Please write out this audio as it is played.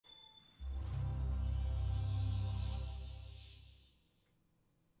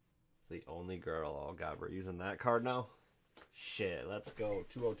the only girl. Oh god, we're using that card now? Shit, let's go.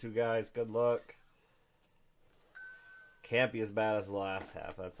 202 guys, good luck. Can't be as bad as the last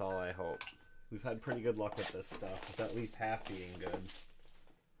half, that's all I hope. We've had pretty good luck with this stuff, with at least half being good.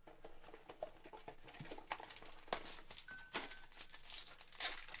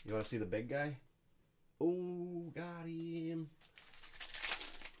 You want to see the big guy? Oh, got him.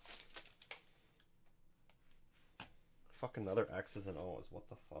 Fucking another X's and O's. What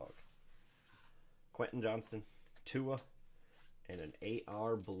the fuck? Quentin Johnston, Tua, and an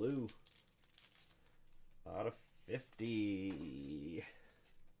AR blue. Out of 50.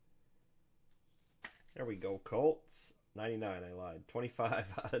 There we go, Colts. 99, I lied. 25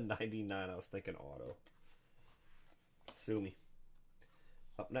 out of 99. I was thinking auto. Sue me.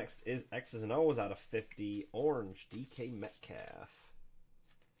 Up next is X's and O's out of 50. Orange, DK Metcalf.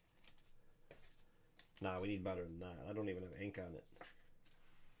 Nah, we need better than that. I don't even have ink on it.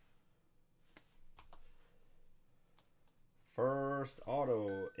 First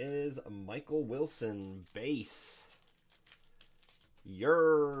auto is Michael Wilson, base.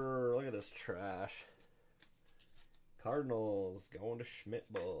 Look at this trash. Cardinals going to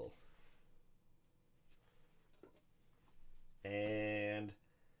Schmidtbull. And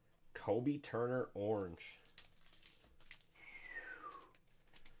Kobe Turner, orange.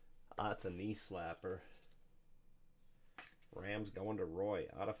 That's a knee slapper. Rams going to Roy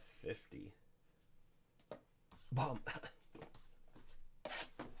out of 50. Bump.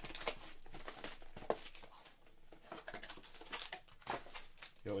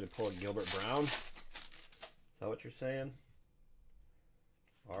 You want me to pull a Gilbert Brown? Is that what you're saying?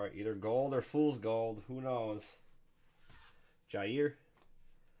 Alright, either gold or fool's gold. Who knows? Jair.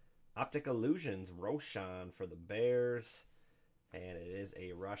 Optic Illusions. Roshan for the Bears. And it is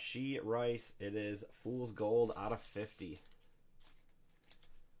a Rashee Rice. It is fool's gold out of 50.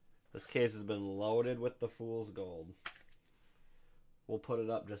 This case has been loaded with the fool's gold. We'll put it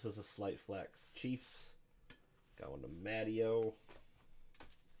up just as a slight flex. Chiefs. Going to Matteo.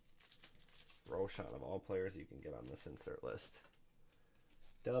 Roshan of all players you can get on this insert list.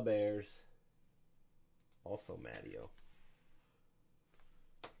 The Bears. Also Matteo.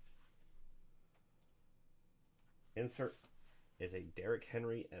 Insert is a Derrick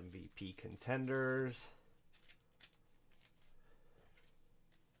Henry MVP Contenders.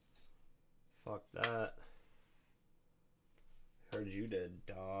 Fuck that. Heard you did,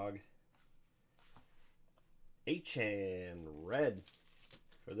 dog. H-Chan red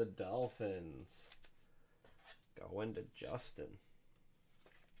for the Dolphins. Going to Justin.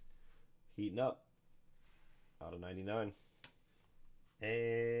 Heating up. Out of 99.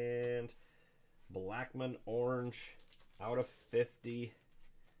 And Blackman orange out of 50.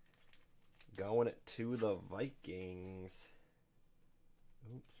 Going it to the Vikings.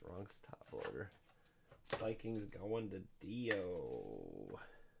 Oops, wrong top loader. Vikings going to Dio.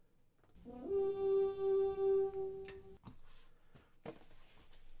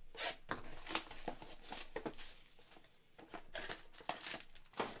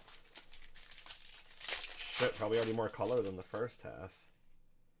 Shit, probably already more color than the first half.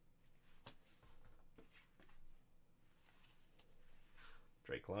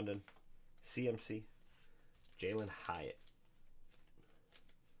 Drake London, CMC, Jalen Hyatt,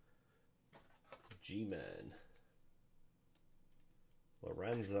 G-Man,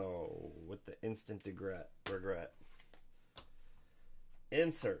 Lorenzo with the instant regret.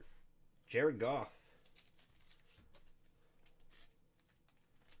 Insert, Jared Goff,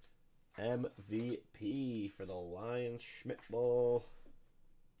 MVP for the Lions, Schmidtbull.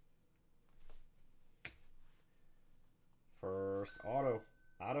 First auto.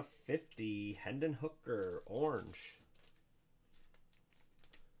 Out of 50, Hendon Hooker, orange.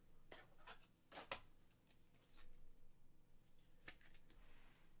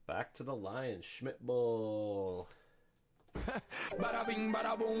 Back to the Lions, Schmidtbull. Bada bing,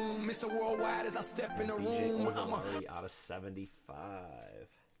 bada boom, Mr. Worldwide as I step in the room. Ojulari out of 75.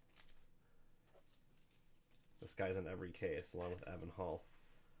 This guy's in every case, along with Evan Hall.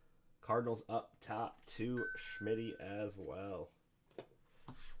 Cardinals up top to Schmitty as well.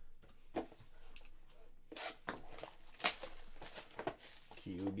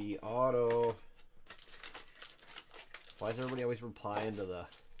 QB auto. Why is everybody always replying to the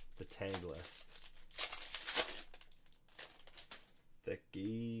tag list?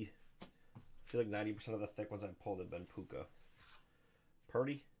 Thicky. I feel like 90% of the thick ones I pulled have been Puka.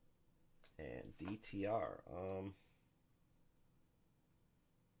 Purdy and DTR.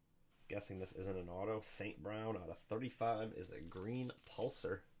 Guessing this isn't an auto. St. Brown out of 35 is a green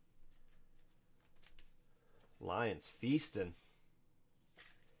pulsar. Lions feasting.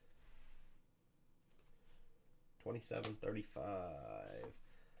 27-35.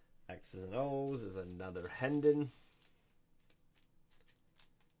 X's and O's is another Hendon.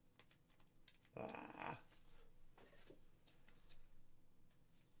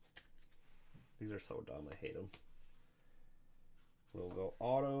 These are so dumb. I hate them. We'll go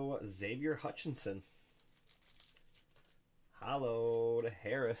auto Xavier Hutchinson. Hollow to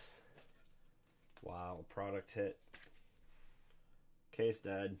Harris. Wow, product hit. Case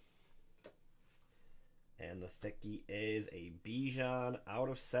dead. And the thickie is a Bijan out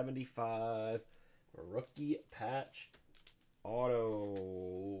of 75. Rookie patch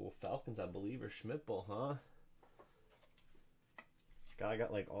auto. Falcons, I believe, or Schmidtbull, huh? Guy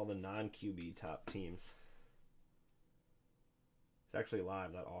got like all the non-QB top teams. It's actually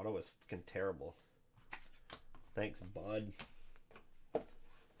live. That auto is fucking terrible. Thanks, bud.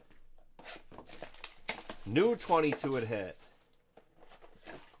 New 22 would hit.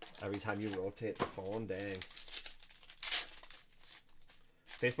 Every time you rotate the phone, dang.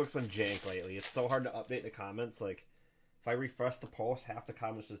 Facebook's been jank lately. It's so hard to update the comments. Like, if I refresh the post, half the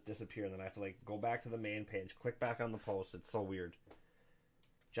comments just disappear, and then I have to like go back to the main page, click back on the post. It's so weird.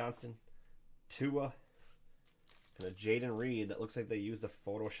 Johnston, Tua, and a Jaden Reed that looks like they used a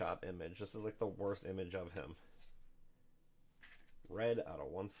Photoshop image. This is like the worst image of him. Red out of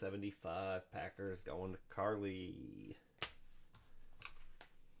 175. Packers going to Carly.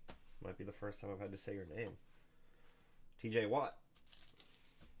 Might be the first time I've had to say your name. TJ Watt.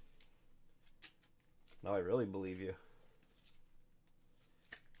 Now I really believe you.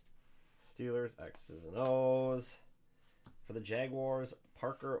 Steelers, X's and O's. For the Jaguars,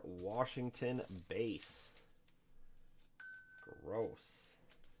 Parker Washington base. Gross.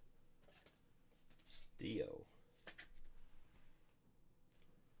 Dio.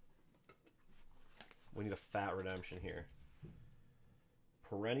 We need a fat redemption here.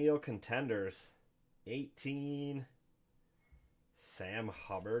 Perennial contenders. 18. Sam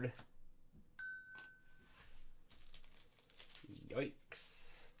Hubbard.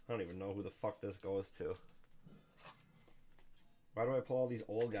 Yikes. I don't even know who the fuck this goes to. Why do I pull all these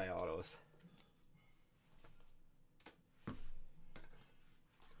old guy autos?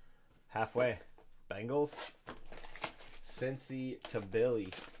 Halfway. Bengals. Cincy to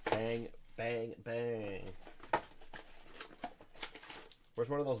Billy. Bang, bang, bang. Where's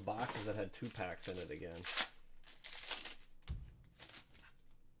one of those boxes that had 2 packs in it again?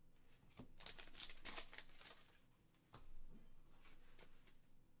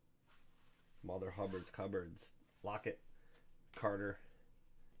 Mother Hubbard's cupboards. Lockett, Carter,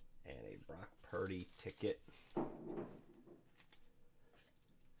 and a Brock Purdy ticket.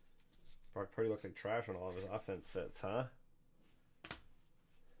 Brock Purdy looks like trash when all of his offense sits, huh?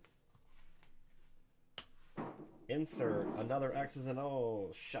 Insert another X's and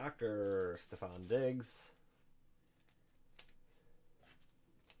O's. Shocker. Stephon Diggs.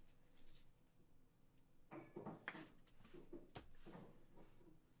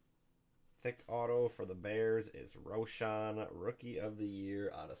 Thick auto for the Bears is Roshan, Rookie of the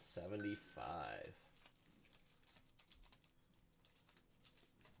Year out of 75.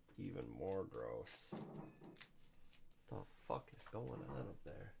 Even more gross. What the fuck is going on up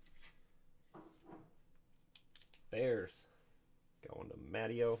there? Bears going to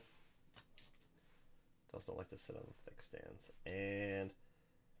Matteo. Doesn't like to sit on the thick stands. And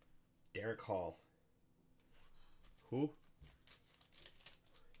Derek Hall. Who?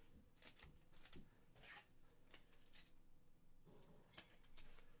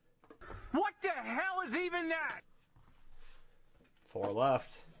 What the hell is even that? 4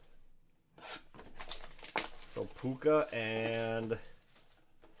 left. So Puka and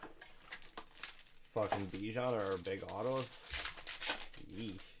fucking Bijan are big autos.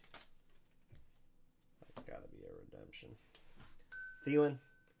 Yeesh. That's gotta be a redemption. Thielen,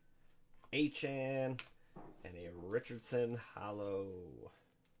 H.N., and a Richardson hollow.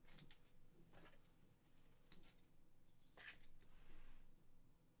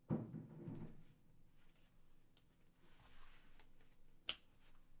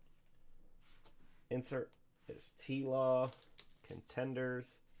 Insert is T-Law, Contenders,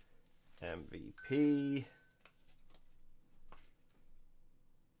 MVP.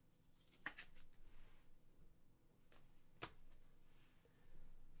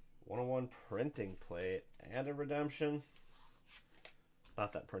 #101 printing plate and a redemption.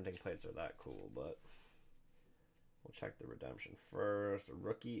 Not that printing plates are that cool, but we'll check the redemption first.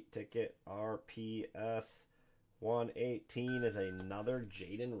 Rookie ticket RPS 118 is another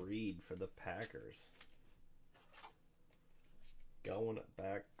Jaden Reed for the Packers. Going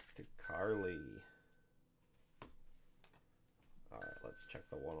back to Carly. Alright, let's check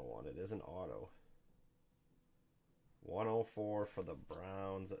the 101. It is an auto. 104 for the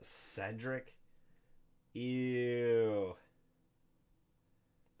Browns. Cedric. Ew.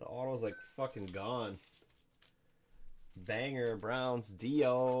 The auto's like fucking gone. Banger Browns.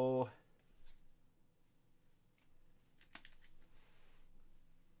 Dio.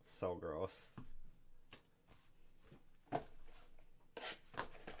 So gross.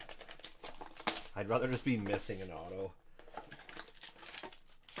 I'd rather just be missing an auto.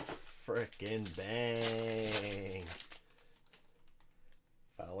 Frickin' bang.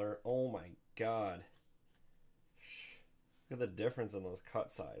 Feller. Oh my god. Look at the difference in those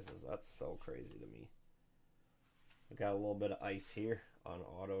cut sizes. That's so crazy to me. We got a little bit of ice here.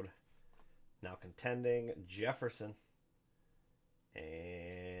 Unautoed. Now contending. Jefferson.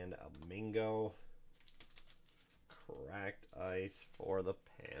 And a Mingo. Cracked ice for the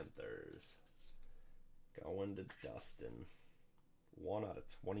Panthers. Going to Dustin. 1 out of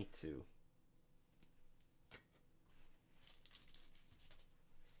 22.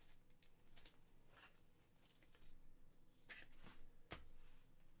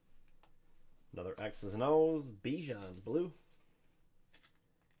 Another X's and O's. Bijan blue.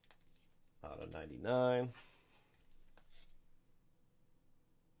 Out of 99.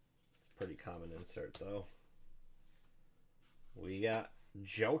 Pretty common insert though. We got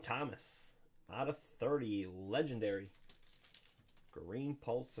Joe Thomas. Out of 30. Legendary. Green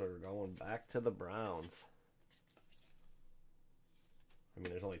Pulsar going back to the Browns. I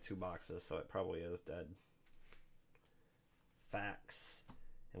mean, there's only 2 boxes, so it probably is dead. Facts.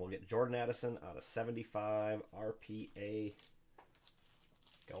 And we'll get Jordan Addison out of 75. RPA.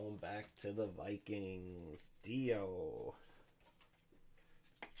 Going back to the Vikings. Dio.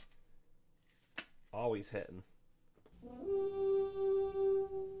 Always hitting.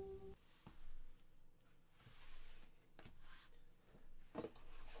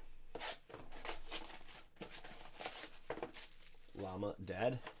 Llama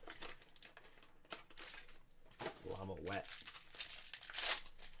dead. Llama wet.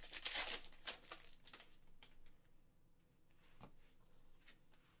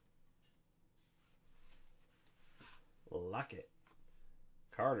 Lockett.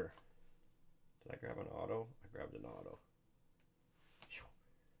 Carter. Did I grab an auto? I grabbed an auto.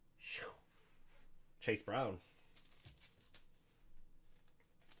 Chase Brown.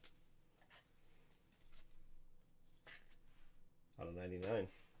 Out of 99.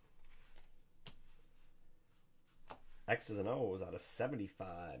 X's and O's out of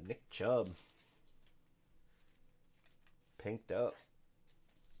 75. Nick Chubb. Pinked up.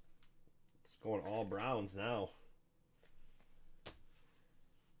 It's going all Browns now.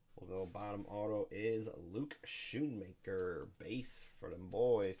 We'll go bottom auto is Luke Schoonmaker. Base for them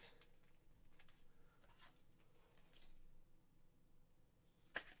boys.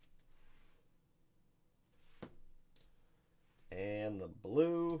 And the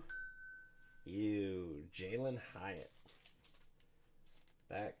blue. Ew. Jalen Hyatt.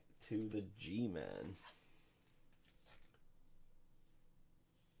 Back to the G-Men.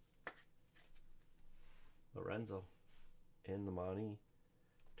 Lorenzo. In the money.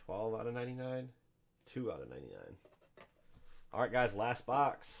 12 out of 99. 2 out of 99. Alright, guys. Last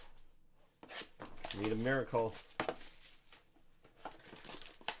box. Need a miracle.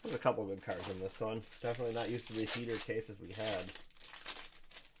 There's a couple good cards in this one. Definitely not used to the heater cases we had.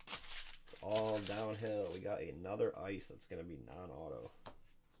 It's all downhill. We got another ice that's going to be non-auto.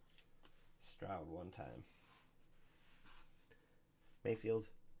 Stroud one time. Mayfield.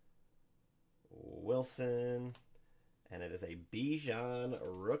 Wilson. And it is a Bijan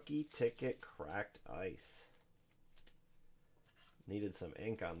rookie ticket cracked ice. Needed some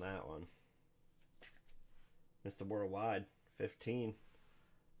ink on that one. Mr. Worldwide. 15.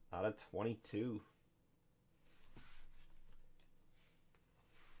 Out of 22.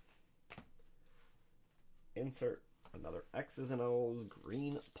 Insert another X's and O's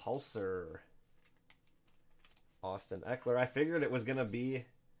green pulsar. Austin Eckler. I figured it was going to be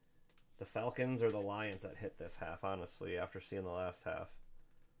the Falcons or the Lions that hit this half, honestly, after seeing the last half.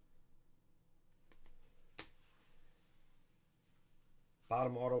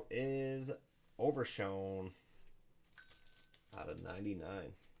 Bottom auto is Overshown. Out of 99.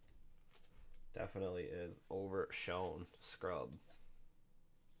 Definitely is Overshown. Scrub.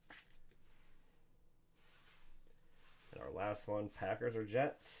 And our last one, Packers or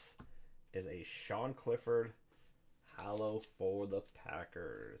Jets, is a Sean Clifford Hollow for the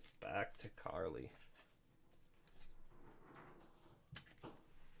Packers. Back to Carly.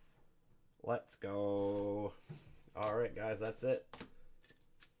 Let's go. Alright, guys, that's it.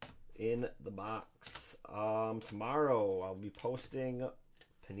 In the box. Tomorrow I'll be posting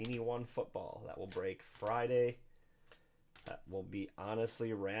Panini One Football. That will break Friday. That will be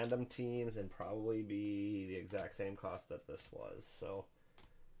honestly random teams and probably be the exact same cost that this was. So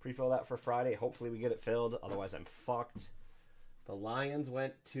pre-fill that for Friday. Hopefully we get it filled. Otherwise I'm fucked. The Lions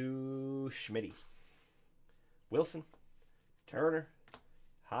went to Schmitty. Wilson, Turner,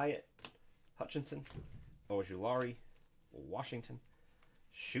 Hyatt, Hutchinson, Ojulari, Washington,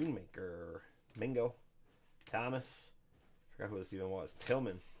 Shoemaker, Mingo, Thomas, forgot who this even was,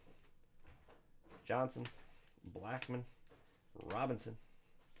 Tillman, Johnson, Blackman, Robinson,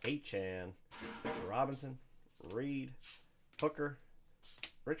 Achan, Robinson, Reed, Hooker,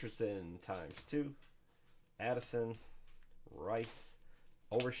 Richardson ×2, Addison, Rice,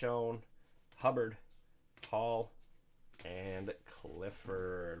 Overshone, Hubbard, Hall, and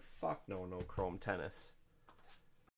Clifford. Fuck no, no Chrome Tennis.